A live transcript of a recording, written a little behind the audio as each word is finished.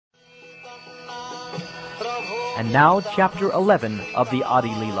And now, Chapter 11 of the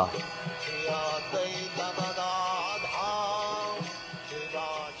Adi-lila.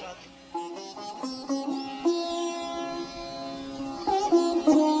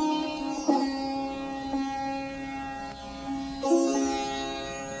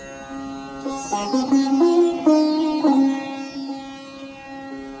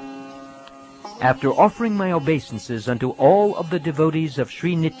 After offering my obeisances unto all of the devotees of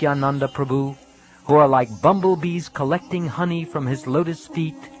Sri Nityananda Prabhu, who are like bumblebees collecting honey from his lotus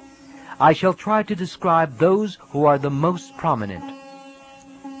feet, I shall try to describe those who are the most prominent.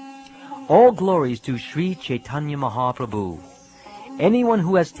 All glories to Sri Caitanya Mahaprabhu. Anyone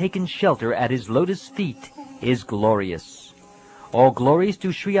who has taken shelter at his lotus feet is glorious. All glories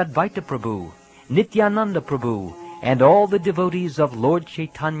to Sri Advaita Prabhu, Nityananda Prabhu, and all the devotees of Lord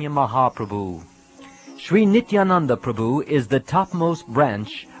Caitanya Mahaprabhu. Sri Nityananda Prabhu is the topmost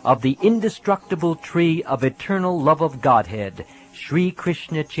branch of the indestructible tree of eternal love of Godhead, Shri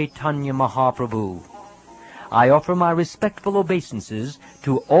Krishna Chaitanya Mahaprabhu. I offer my respectful obeisances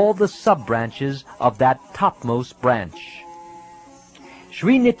to all the sub-branches of that topmost branch.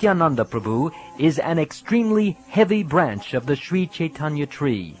 Sri Nityananda Prabhu is an extremely heavy branch of the Sri Chaitanya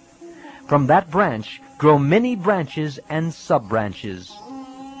tree. From that branch grow many branches and sub-branches.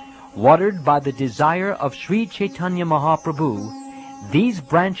 Watered by the desire of Sri Caitanya Mahaprabhu, these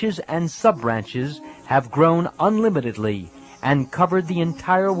branches and sub-branches have grown unlimitedly and covered the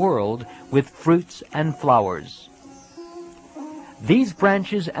entire world with fruits and flowers. These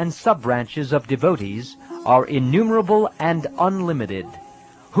branches and sub-branches of devotees are innumerable and unlimited.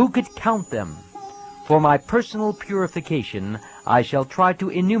 Who could count them? For my personal purification, I shall try to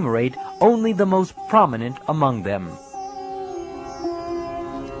enumerate only the most prominent among them.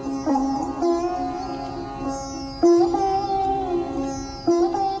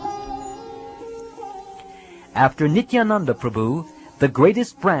 After Nityananda Prabhu, the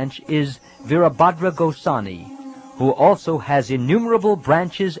greatest branch is Virabhadra Goswami, who also has innumerable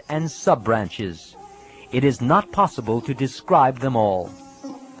branches and sub-branches. It is not possible to describe them all.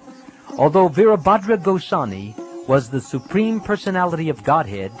 Although Virabhadra Goswami was the Supreme Personality of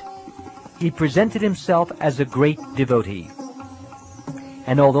Godhead, he presented himself as a great devotee.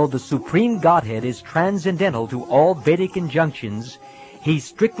 And although the Supreme Godhead is transcendental to all Vedic injunctions, he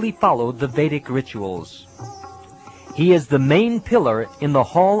strictly followed the Vedic rituals. He is the main pillar in the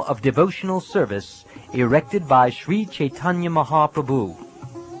hall of devotional service erected by Sri Caitanya Mahaprabhu.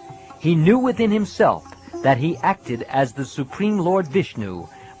 He knew within himself that he acted as the Supreme Lord Vishnu,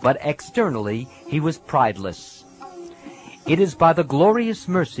 but externally he was prideless. It is by the glorious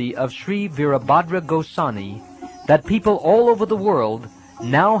mercy of Sri Virabhadra Goswami that people all over the world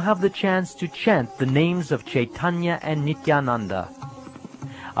now have the chance to chant the names of Chaitanya and Nityananda.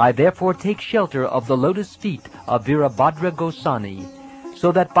 I therefore take shelter of the lotus feet of Virabhadra Goswami,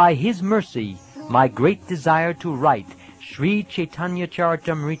 so that by his mercy my great desire to write Shri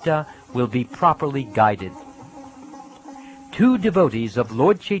Caitanya-caritamrta will be properly guided. Two devotees of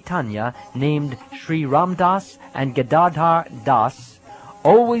Lord Chaitanya named Sri Ramdas and Gadadhar Das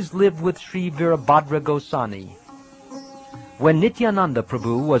always lived with Sri Virabhadra Goswami. When Nityananda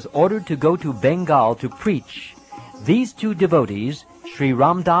Prabhu was ordered to go to Bengal to preach, these two devotees, Sri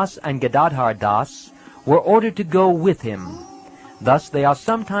Ramdas and Gadadhar Das, were ordered to go with him. Thus they are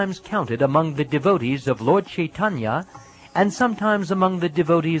sometimes counted among the devotees of Lord Chaitanya and sometimes among the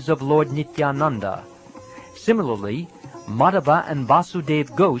devotees of Lord Nityananda. Similarly, Madhava and Vasudev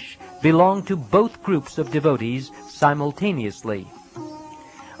Ghosh belong to both groups of devotees simultaneously.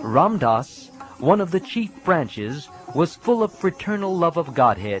 Ramdas, one of the chief branches, was full of fraternal love of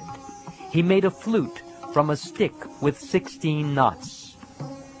Godhead. He made a flute from a stick with 16 knots.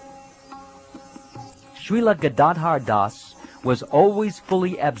 Srila Gadadhar Das was always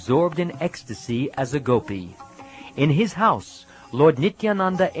fully absorbed in ecstasy as a gopi. In his house, Lord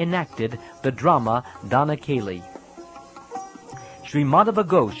Nityananda enacted the drama Danakeli. Sri Madhava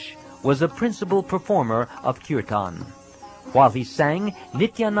Ghosh was a principal performer of kirtan. While he sang,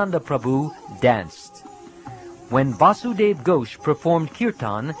 Nityananda Prabhu danced. When Vasudev Ghosh performed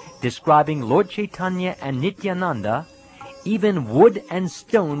kirtan describing Lord Chaitanya and Nityananda, even wood and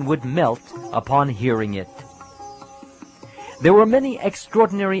stone would melt upon hearing it. There were many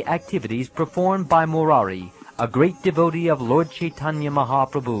extraordinary activities performed by Murari, a great devotee of Lord Caitanya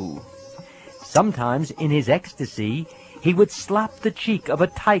Mahaprabhu. Sometimes in his ecstasy, he would slap the cheek of a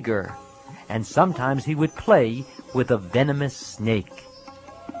tiger, and sometimes he would play with a venomous snake.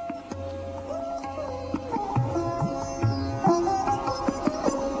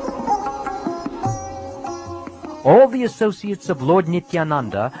 All the associates of Lord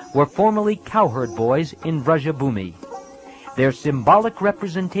Nityananda were formerly cowherd boys in Vrajabhumi. Their symbolic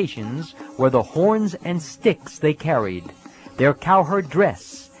representations were the horns and sticks they carried, their cowherd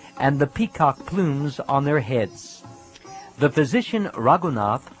dress, and the peacock plumes on their heads. The physician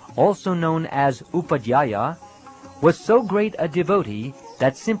Raghunath, also known as Upadhyaya, was so great a devotee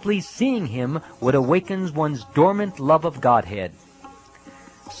that simply seeing him would awaken one's dormant love of Godhead.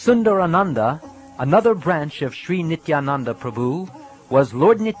 Sundarananda, another branch of Sri Nityananda Prabhu, was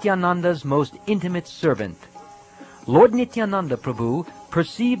Lord Nityananda's most intimate servant. Lord Nityananda Prabhu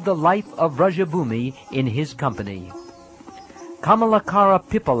perceived the life of Vrajabhumi in his company. Kamalakara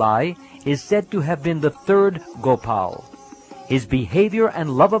Pipalai is said to have been the third Gopal. His behavior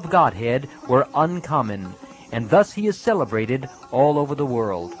and love of Godhead were uncommon, and thus he is celebrated all over the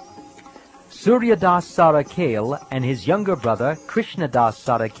world. Suryadas Sarakale and his younger brother Krishnadas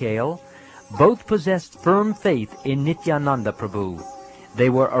Sarakale both possessed firm faith in Nityananda Prabhu. They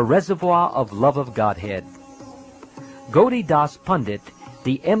were a reservoir of love of Godhead. Gauridas Pandit,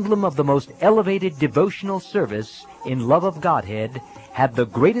 the emblem of the most elevated devotional service in love of Godhead, had the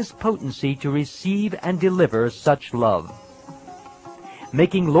greatest potency to receive and deliver such love.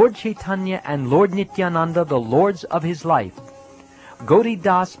 Making Lord Chaitanya and Lord Nityananda the lords of his life,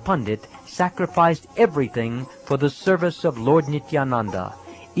 Gauridas Pandit sacrificed everything for the service of Lord Nityananda,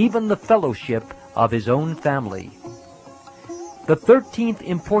 even the fellowship of his own family. The 13th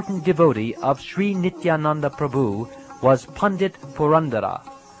important devotee of Sri Nityananda Prabhu was Pandit Purandara,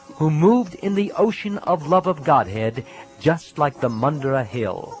 who moved in the ocean of love of Godhead just like the Mandara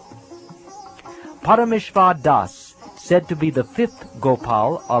hill. Parameshvar Das, said to be the 5th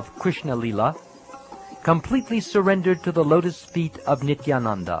Gopal of Krishna-lila, completely surrendered to the lotus feet of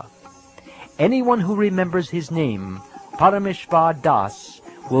Nityananda. Anyone who remembers his name, Parameshvar Das,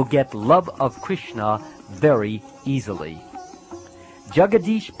 will get love of Krishna very easily.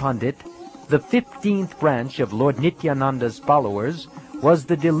 Jagadish Pandit, the 15th branch of Lord Nityananda's followers, was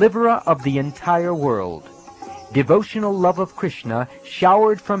the deliverer of the entire world. Devotional love of Krishna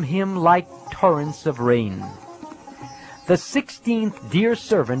showered from him like torrents of rain. The 16th dear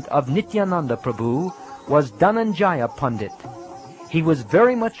servant of Nityananda Prabhu was Dhananjaya Pandit. He was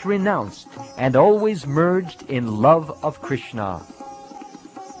very much renounced and always merged in love of Krishna.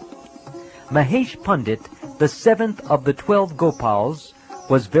 Mahesh Pandit, the 7th of the 12 Gopals,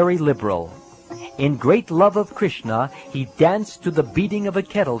 was very liberal. In great love of Krishna, he danced to the beating of a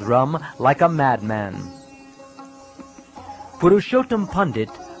kettle drum like a madman. Purushottam Pandit,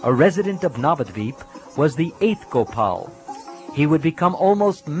 a resident of Navadvip, was the 8th Gopal. He would become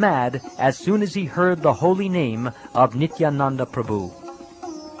almost mad as soon as he heard the holy name of Nityananda Prabhu.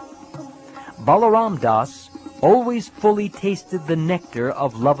 Balaram Das always fully tasted the nectar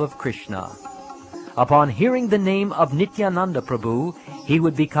of love of Krishna. Upon hearing the name of Nityananda Prabhu, he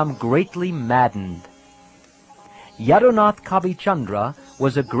would become greatly maddened. Yadunath Kavichandra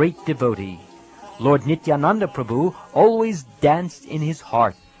was a great devotee. Lord Nityananda Prabhu always danced in his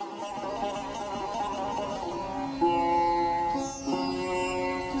heart.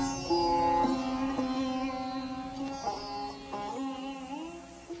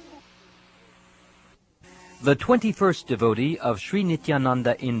 The 21st devotee of Sri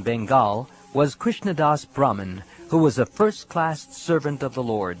Nityananda in Bengal was Krishnadas Brahman, who was a first-class servant of the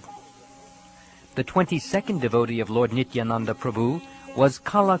Lord. The 22nd devotee of Lord Nityananda Prabhu was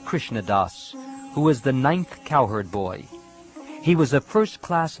Kala Krishnadas, who was the 9th cowherd boy. He was a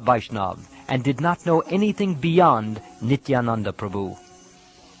first-class Vaishnav and did not know anything beyond Nityananda Prabhu.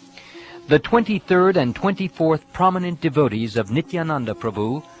 The 23rd and 24th prominent devotees of Nityananda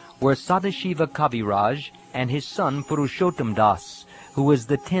Prabhu were Sadashiva Kaviraj and his son Purushottam Das, who was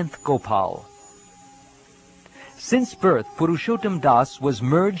the 10th Gopal. Since birth, Purushottam Das was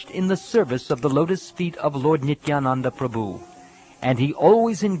merged in the service of the lotus feet of Lord Nityananda Prabhu, and he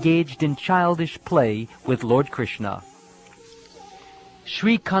always engaged in childish play with Lord Krishna.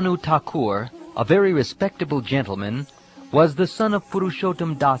 Sri Kanu Thakur, a very respectable gentleman, was the son of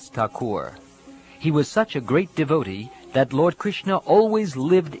Purushottam Das Thakur. He was such a great devotee that Lord Krishna always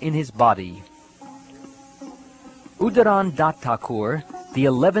lived in his body. Udaran Dat Thakur, the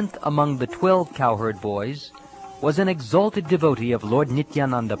 11th among the 12 cowherd boys, was an exalted devotee of Lord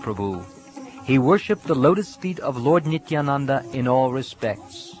Nityananda Prabhu. He worshipped the lotus feet of Lord Nityananda in all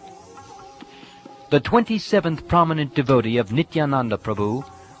respects. The 27th prominent devotee of Nityananda Prabhu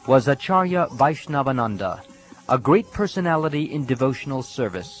was Acharya Vaishnavananda, a great personality in devotional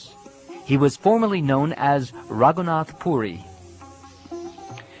service. He was formerly known as Raghunath Puri.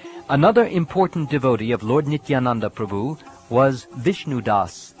 Another important devotee of Lord Nityananda Prabhu was Vishnu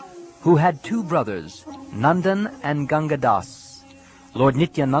Das, who had two brothers, Nandan and Gangadas. Lord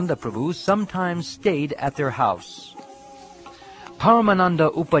Nityananda Prabhu sometimes stayed at their house.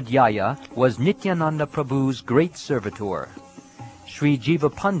 Paramananda Upadhyaya was Nityananda Prabhu's great servitor. Sri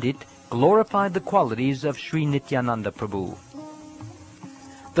Jiva Pandit glorified the qualities of Sri Nityananda Prabhu.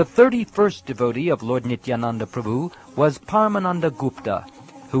 The 31st devotee of Lord Nityananda Prabhu was Paramananda Gupta,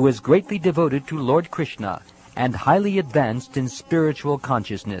 who was greatly devoted to Lord Krishna and highly advanced in spiritual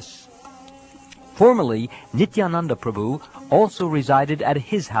consciousness. Formerly, Nityananda Prabhu also resided at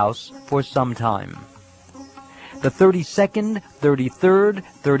his house for some time. The 32nd, 33rd,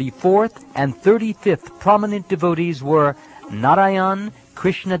 34th, and 35th prominent devotees were Narayan,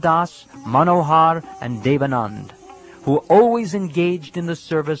 Krishnadas, Manohar, and Devanand, who always engaged in the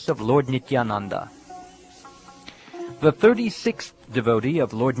service of Lord Nityananda. The 36th devotee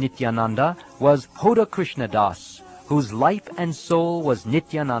of Lord Nityananda was Hoda Krishnadas, whose life and soul was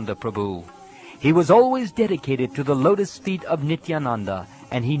Nityananda Prabhu. He was always dedicated to the lotus feet of Nityananda,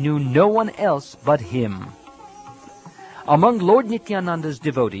 and he knew no one else but him. Among Lord Nityananda's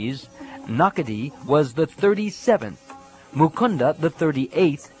devotees, Nakadi was the 37th, Mukunda the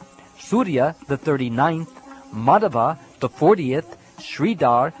 38th, Surya the 39th, Madhava the 40th,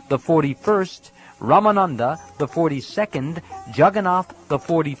 Sridhar the 41st, Ramananda the 42nd, Jagannath the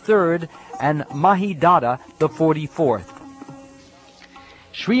 43rd, and Mahidada the 44th.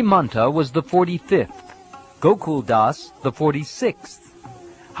 Sri Manta was the 45th, Gokul Das the 46th,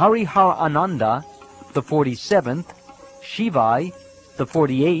 Harihar Ananda the 47th, Shivai the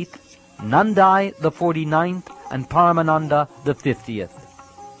 48th, Nandai the 49th, and Paramananda the 50th.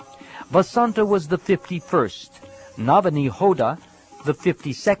 Vasanta was the 51st, Navani Hoda the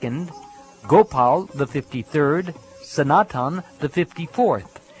 52nd, Gopal the 53rd, Sanatan the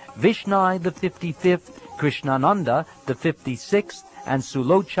 54th, Vishnai the 55th, Krishnananda the 56th, and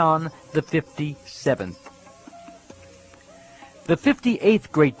Sulochan the 57th. The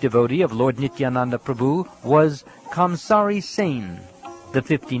 58th great devotee of Lord Nityananda Prabhu was Kamsari Sen. The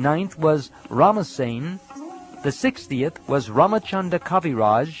 59th was Ramasen. The 60th was Ramachanda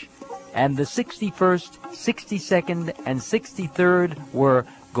Kaviraj, and the 61st, 62nd, and 63rd were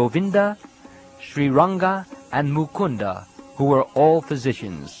Govinda, Sriranga, and Mukunda, who were all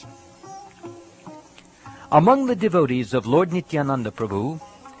physicians. Among the devotees of Lord Nityananda Prabhu,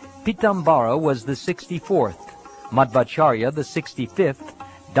 Pitambara was the 64th, Madhvacharya the 65th,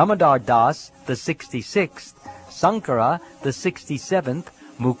 Damodar Das the 66th, Sankara the 67th,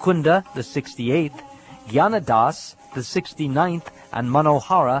 Mukunda the 68th, Gyanadas the 69th, and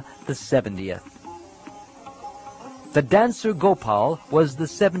Manohara the 70th. The dancer Gopal was the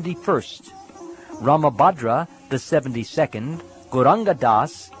 71st, Ramabhadra the 72nd, Gauranga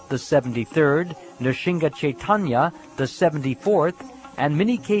Das the 73rd, Nrsinga Chaitanya the 74th, and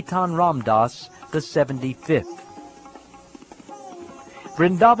Miniketan Ramdas the 75th.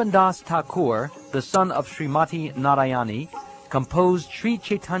 Vrindavan Das Thakur, the son of Srimati Narayani, composed Shri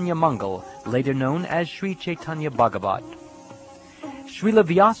Chaitanya Mangal, later known as Shri Chaitanya Bhagavat. Srila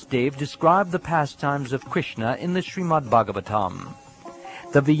Vyasadeva described the pastimes of Krishna in the Srimad Bhagavatam.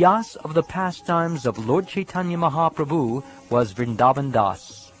 The Vyas of the pastimes of Lord Caitanya Mahaprabhu was Vrindavan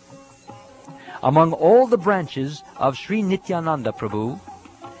Das. Among all the branches of Sri Nityananda Prabhu,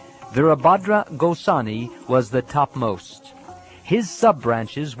 Virabhadra Goswami was the topmost. His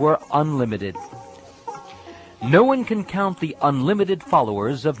sub-branches were unlimited. No one can count the unlimited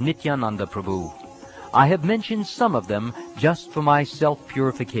followers of Nityananda Prabhu. I have mentioned some of them just for my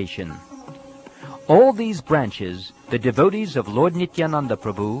self-purification. All these branches, the devotees of Lord Nityananda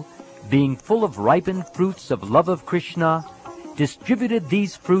Prabhu, being full of ripened fruits of love of Krishna, distributed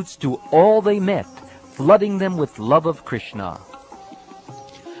these fruits to all they met, flooding them with love of Krishna.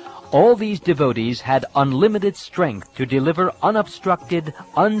 All these devotees had unlimited strength to deliver unobstructed,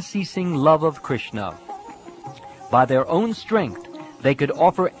 unceasing love of Krishna. By their own strength, they could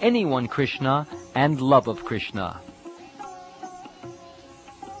offer anyone Krishna and love of Krishna.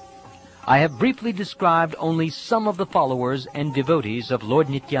 I have briefly described only some of the followers and devotees of Lord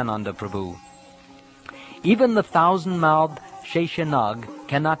Nityananda Prabhu. Even the thousand-mouthed Sheshanag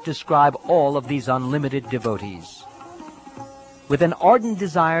cannot describe all of these unlimited devotees. With an ardent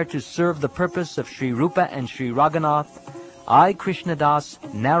desire to serve the purpose of Sri Rupa and Sri Raghunath, I, Krishnadas,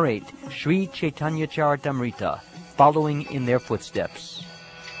 narrate Shri Caitanya-caritamrta, following in their footsteps.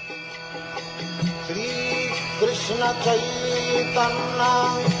 Shri Krishna Chaitanya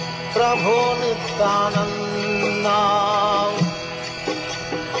Prabhu Nityananda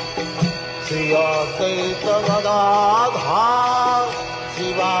Shri Advaita Gadadhar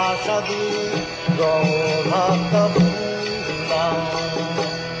Shivasadi Gaur Bhakta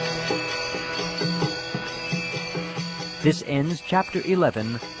This ends Chapter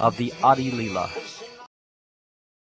 11 of the Adi-lila.